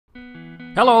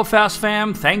Hello Fast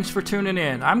Fam, thanks for tuning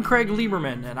in. I'm Craig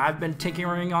Lieberman and I've been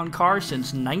tinkering on cars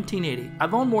since 1980.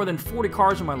 I've owned more than 40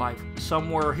 cars in my life.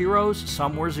 Some were heroes,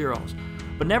 some were zeros.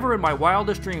 But never in my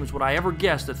wildest dreams would I ever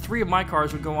guess that 3 of my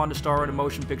cars would go on to star in a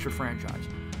motion picture franchise.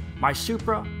 My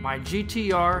Supra, my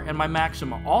GTR, and my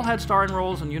Maxima all had starring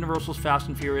roles in Universal's Fast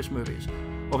and Furious movies.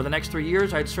 Over the next 3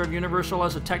 years, I'd served Universal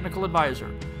as a technical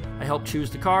advisor. I helped choose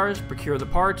the cars, procure the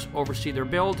parts, oversee their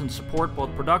builds, and support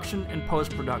both production and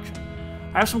post-production.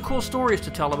 I have some cool stories to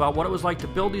tell about what it was like to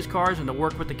build these cars and to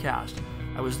work with the cast.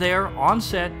 I was there, on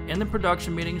set, in the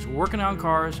production meetings, working on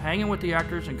cars, hanging with the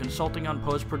actors, and consulting on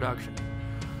post-production.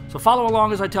 So follow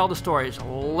along as I tell the stories.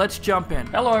 Let's jump in.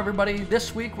 Hello everybody,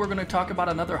 this week we're going to talk about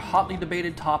another hotly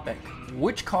debated topic.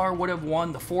 Which car would have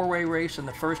won the 4-way race in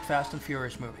the first Fast and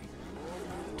Furious movie?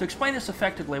 To explain this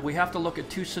effectively, we have to look at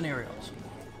 2 scenarios.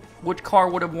 Which car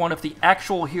would have won if the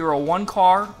actual Hero 1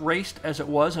 car raced as it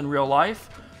was in real life?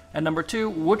 And number 2,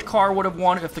 which car would have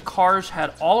won if the cars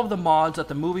had all of the mods that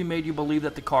the movie made you believe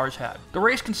that the cars had? The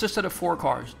race consisted of 4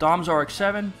 cars, Dom's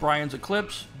RX-7, Brian's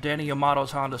Eclipse, Danny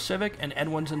Yamato's Honda Civic, and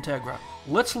Edwin's Integra.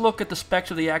 Let's look at the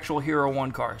specs of the actual Hero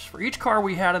 1 cars. For each car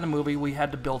we had in the movie, we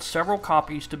had to build several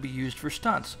copies to be used for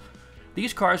stunts.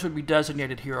 These cars would be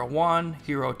designated Hero 1,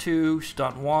 Hero 2,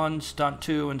 Stunt 1, Stunt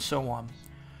 2, and so on.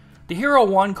 The Hero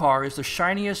 1 car is the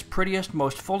shiniest, prettiest,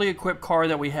 most fully equipped car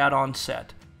that we had on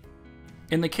set.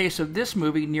 In the case of this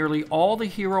movie, nearly all the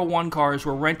Hero 1 cars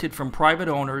were rented from private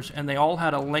owners and they all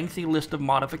had a lengthy list of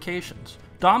modifications.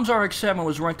 Dom's RX-7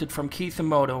 was rented from Keith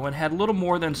Emoto and had little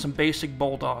more than some basic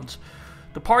bolt-ons.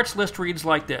 The parts list reads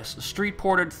like this: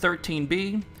 street-ported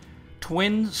 13B,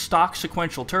 twin stock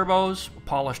sequential turbos, a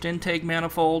polished intake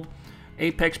manifold,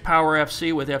 Apex Power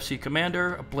FC with FC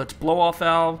Commander, a Blitz blow-off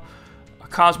valve, a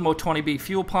Cosmo 20B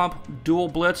fuel pump, dual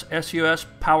Blitz SUS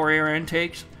power air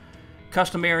intakes,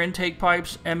 custom air intake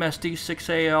pipes, MSD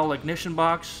 6AL ignition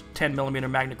box, 10mm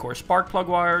MagnaCore spark plug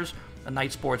wires, a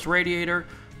Night Sports radiator,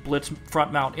 Blitz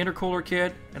front mount intercooler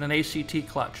kit, and an ACT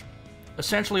clutch.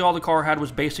 Essentially all the car had was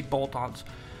basic bolt-ons.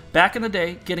 Back in the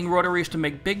day, getting rotaries to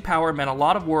make big power meant a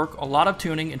lot of work, a lot of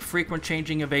tuning, and frequent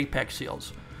changing of apex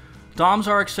seals. Dom's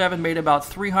RX-7 made about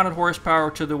 300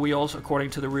 horsepower to the wheels according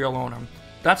to the real owner.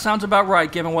 That sounds about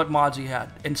right given what mods he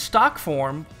had. In stock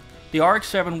form, the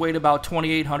RX-7 weighed about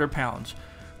 2,800 pounds.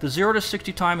 The 0 to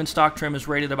 60 time in stock trim is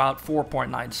rated about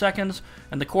 4.9 seconds,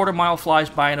 and the quarter mile flies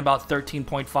by in about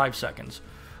 13.5 seconds.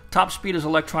 Top speed is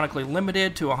electronically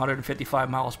limited to 155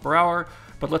 miles per hour,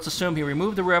 but let's assume he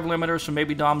removed the rev limiter, so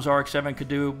maybe Dom's RX-7 could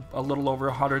do a little over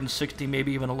 160,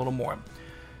 maybe even a little more.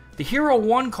 The Hero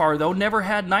 1 car, though, never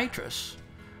had nitrous,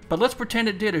 but let's pretend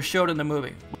it did as showed in the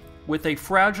movie. With a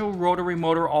fragile rotary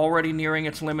motor already nearing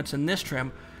its limits in this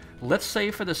trim, let's say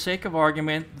for the sake of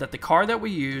argument that the car that we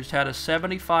used had a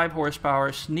 75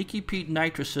 horsepower Sneaky Pete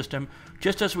nitrous system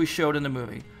just as we showed in the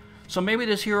movie. So maybe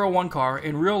this Hero 1 car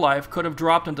in real life could have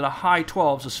dropped into the high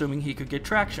 12s assuming he could get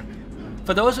traction.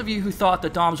 For those of you who thought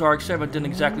that Dom's RX-7 didn't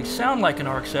exactly sound like an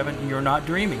RX-7, you're not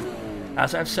dreaming.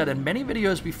 As I've said in many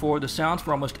videos before, the sounds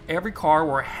for almost every car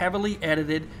were heavily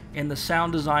edited in the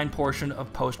sound design portion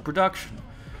of post-production.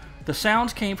 The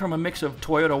sounds came from a mix of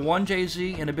Toyota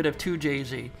 1JZ and a bit of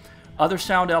 2JZ. Other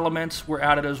sound elements were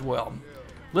added as well.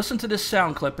 Listen to this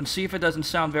sound clip and see if it doesn't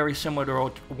sound very similar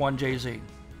to 1JZ.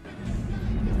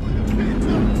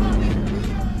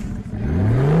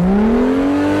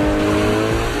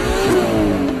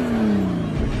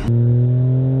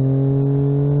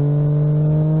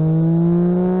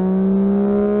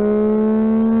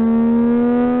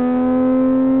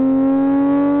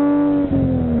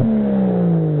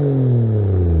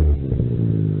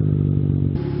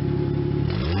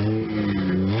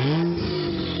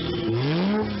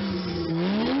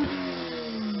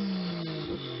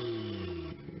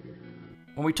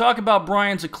 When we talk about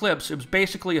Brian's Eclipse, it was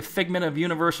basically a figment of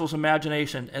Universal's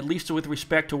imagination, at least with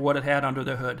respect to what it had under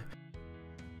the hood.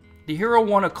 The Hero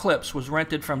 1 Eclipse was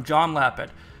rented from John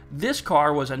Lappet. This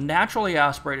car was a naturally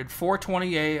aspirated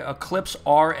 420A Eclipse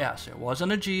RS. It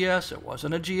wasn't a GS, it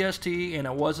wasn't a GST, and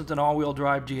it wasn't an all-wheel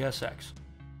drive GSX.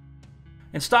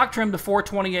 In stock trim, the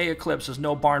 420A Eclipse is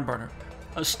no barn burner.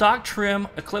 A stock trim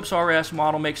Eclipse RS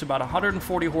model makes about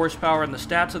 140 horsepower, and the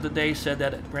stats of the day said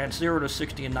that it ran 0 to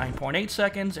 60 in 9.8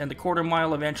 seconds, and the quarter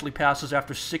mile eventually passes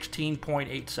after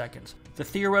 16.8 seconds. The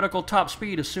theoretical top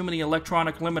speed, assuming the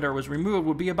electronic limiter was removed,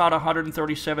 would be about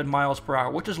 137 miles per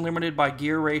hour, which is limited by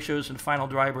gear ratios and final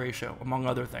drive ratio, among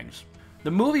other things.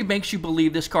 The movie makes you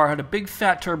believe this car had a big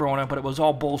fat turbo in it, but it was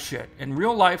all bullshit. In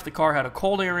real life, the car had a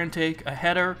cold air intake, a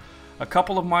header, a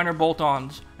couple of minor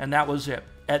bolt-ons, and that was it.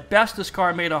 At best, this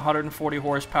car made 140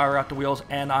 horsepower out the wheels,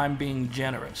 and I'm being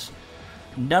generous.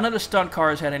 None of the stunt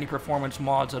cars had any performance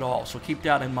mods at all, so keep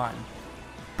that in mind.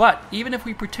 But even if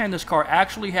we pretend this car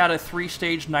actually had a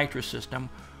 3-stage nitrous system,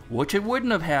 which it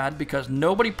wouldn't have had because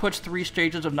nobody puts 3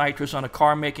 stages of nitrous on a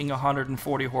car making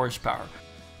 140 horsepower.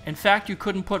 In fact, you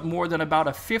couldn't put more than about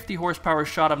a 50 horsepower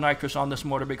shot of nitrous on this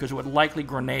motor because it would likely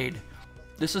grenade.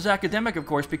 This is academic, of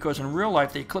course, because in real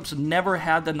life, the Eclipse never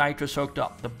had the nitrous hooked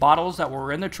up. The bottles that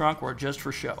were in the trunk were just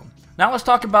for show. Now let's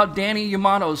talk about Danny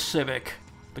Yamato's Civic.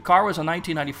 The car was a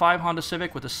 1995 Honda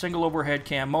Civic with a single overhead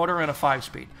cam motor and a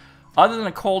 5-speed. Other than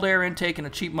a cold air intake and a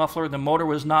cheap muffler, the motor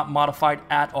was not modified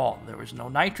at all. There was no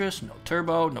nitrous, no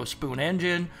turbo, no spoon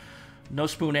engine, no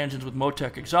spoon engines with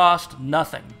Motec exhaust,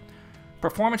 nothing.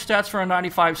 Performance stats for a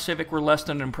 95 Civic were less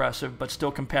than impressive, but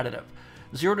still competitive.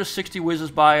 0 to 60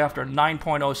 whizzes by after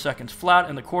 9.0 seconds flat,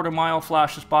 and the quarter mile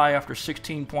flashes by after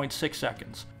 16.6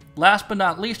 seconds. Last but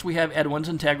not least, we have Edwin's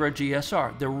Integra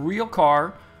GSR. The real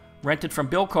car, rented from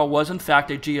Bilco, was in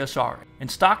fact a GSR. In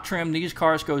stock trim, these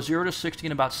cars go 0 to 60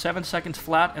 in about 7 seconds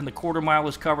flat, and the quarter mile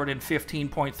is covered in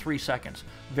 15.3 seconds.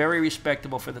 Very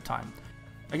respectable for the time.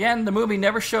 Again, the movie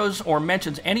never shows or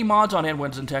mentions any mods on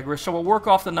Edwin's Integra, so we'll work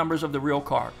off the numbers of the real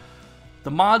car. The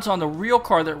mods on the real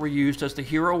car that were used as the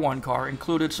Hero 1 car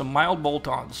included some mild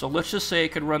bolt-ons, so let's just say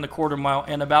it could run the quarter mile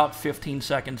in about 15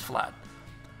 seconds flat.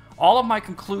 All of my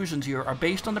conclusions here are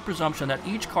based on the presumption that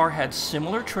each car had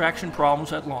similar traction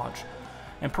problems at launch,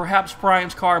 and perhaps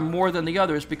Brian's car more than the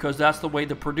others because that's the way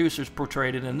the producers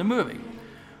portrayed it in the movie.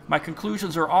 My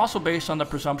conclusions are also based on the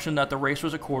presumption that the race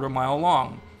was a quarter mile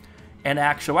long. In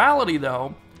actuality,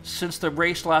 though, since the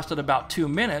race lasted about 2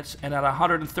 minutes and at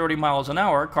 130 miles an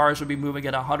hour, cars would be moving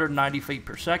at 190 feet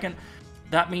per second.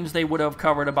 That means they would have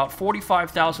covered about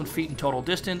 45,000 feet in total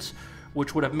distance,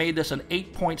 which would have made this an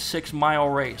 8.6 mile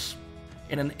race.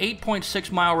 In an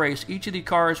 8.6 mile race, each of the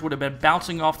cars would have been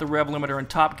bouncing off the rev limiter in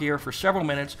top gear for several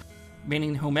minutes,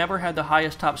 meaning whomever had the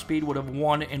highest top speed would have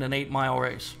won in an 8-mile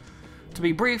race. To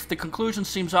be brief, the conclusion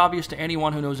seems obvious to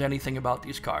anyone who knows anything about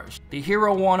these cars. The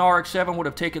Hero 1 RX-7 would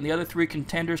have taken the other 3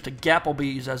 contenders to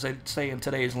Gapplebees, as they say in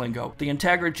today's lingo. The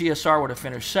Integra GSR would have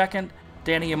finished second,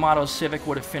 Danny Yamato's Civic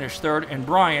would have finished third, and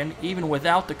Brian, even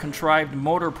without the contrived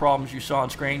motor problems you saw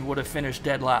on screen, would have finished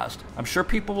dead last. I'm sure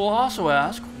people will also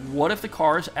ask, what if the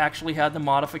cars actually had the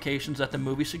modifications that the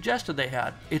movie suggested they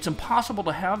had? It's impossible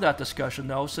to have that discussion,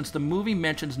 though, since the movie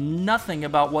mentions nothing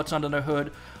about what's under the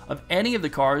hood of any of the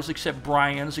cars except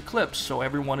Brian's Eclipse, so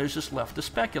everyone is just left to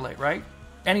speculate, right?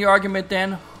 Any argument,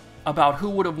 then, about who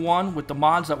would have won with the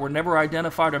mods that were never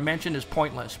identified or mentioned is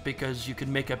pointless, because you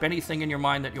can make up anything in your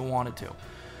mind that you wanted to.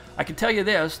 I can tell you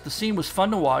this, the scene was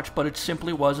fun to watch, but it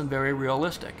simply wasn't very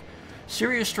realistic.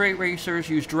 Serious straight racers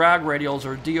use drag radials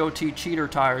or DOT cheater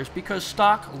tires because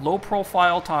stock,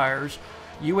 low-profile tires,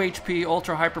 UHP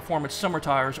Ultra High Performance Summer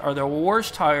tires, are the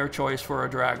worst tire choice for a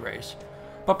drag race.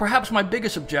 But perhaps my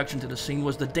biggest objection to the scene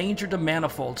was the danger to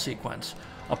manifold sequence,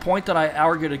 a point that I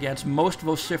argued against most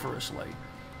vociferously.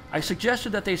 I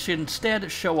suggested that they should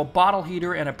instead show a bottle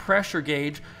heater and a pressure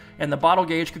gauge, and the bottle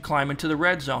gauge could climb into the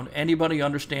red zone. Anybody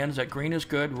understands that green is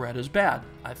good, red is bad.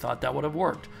 I thought that would have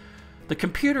worked. The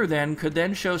computer then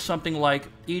could show something like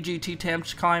EGT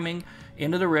temps climbing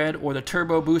into the red or the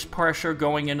turbo boost pressure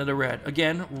going into the red.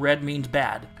 Again, red means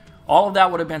bad. All of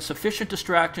that would have been sufficient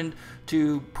distraction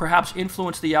to perhaps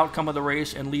influence the outcome of the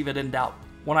race and leave it in doubt.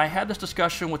 When I had this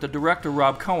discussion with the director,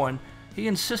 Rob Cohen, he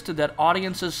insisted that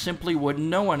audiences simply wouldn't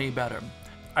know any better.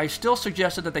 I still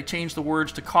suggested that they change the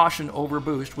words to caution over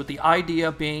boost, with the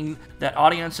idea being that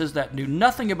audiences that knew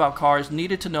nothing about cars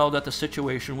needed to know that the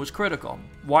situation was critical.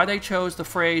 Why they chose the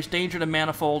phrase danger to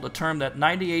manifold, a term that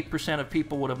 98% of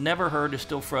people would have never heard, is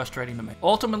still frustrating to me.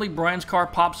 Ultimately, Brian's car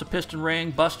pops a piston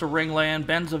ring, busts a ringland,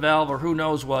 bends a valve, or who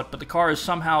knows what, but the car is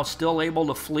somehow still able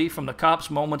to flee from the cops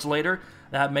moments later.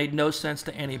 That made no sense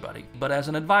to anybody. But as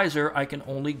an advisor, I can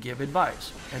only give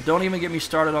advice. And don't even get me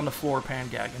started on the floor pan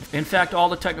gagging. In fact, all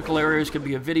the technical areas could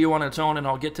be a video on its own, and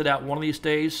I'll get to that one of these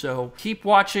days. So keep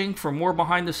watching for more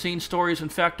behind-the-scenes stories and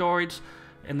factoids.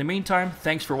 In the meantime,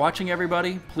 thanks for watching,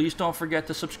 everybody. Please don't forget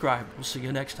to subscribe. We'll see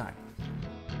you next time.